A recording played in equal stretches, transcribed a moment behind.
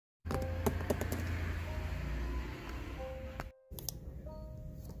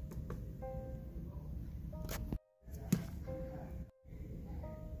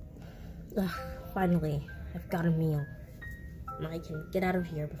Finally, I've got a meal. And I can get out of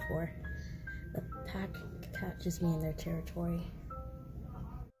here before the pack catches me in their territory.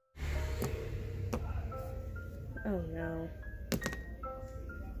 Oh no.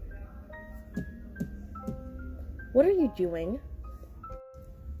 What are you doing?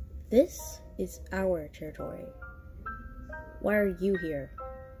 This is our territory. Why are you here?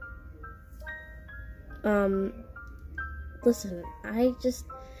 Listen, I just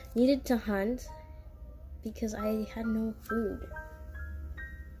needed to hunt because I had no food.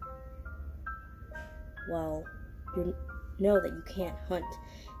 Well, you know that you can't hunt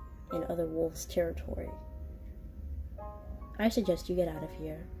in other wolves' territory. I suggest you get out of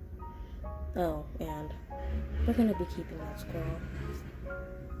here. Oh, and we're gonna be keeping that squirrel.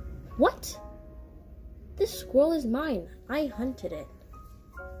 What? This squirrel is mine. I hunted it.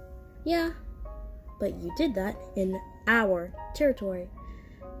 Yeah, but you did that in our territory.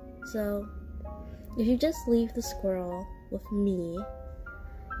 So, if you just leave the squirrel with me,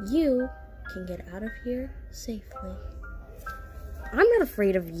 you can get out of here safely. I'm not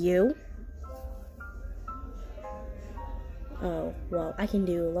afraid of you. Oh, well, I can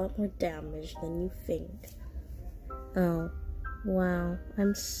do a lot more damage than you think. Oh, wow,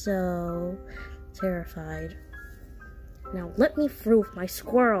 I'm so terrified. Now let me through with my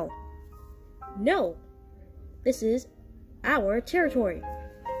squirrel. No, this is our territory.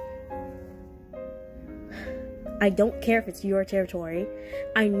 I don't care if it's your territory.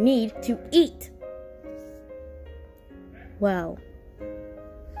 I need to eat. Well,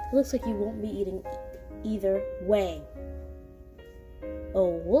 it looks like you won't be eating either way.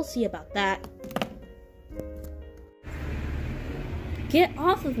 Oh, we'll see about that. Get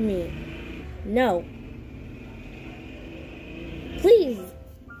off of me. No. Please,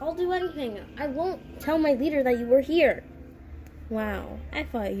 I'll do anything. I won't tell my leader that you were here. Wow, I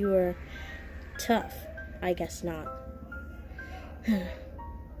thought you were tough. I guess not.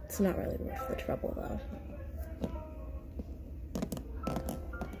 It's not really worth the trouble, though.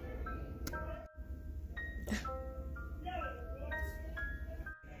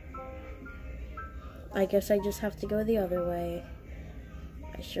 I guess I just have to go the other way.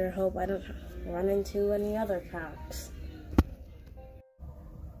 I sure hope I don't run into any other packs.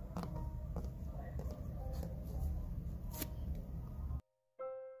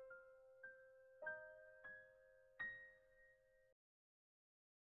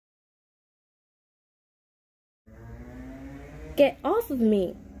 Get off of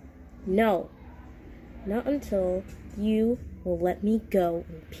me! No, not until you will let me go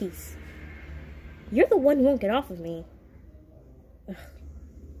in peace. You're the one who won't get off of me. Ugh.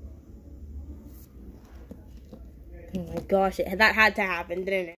 Oh my gosh, that had to happen,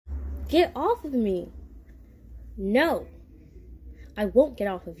 didn't it? Get off of me. No, I won't get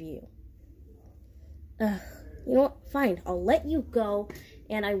off of you. Ugh. You know what? Fine, I'll let you go,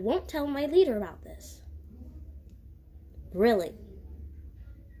 and I won't tell my leader about this. Really?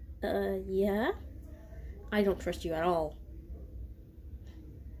 Yeah? I don't trust you at all.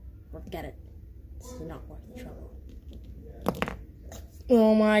 Forget it. It's not worth the trouble.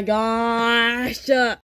 Oh my gosh!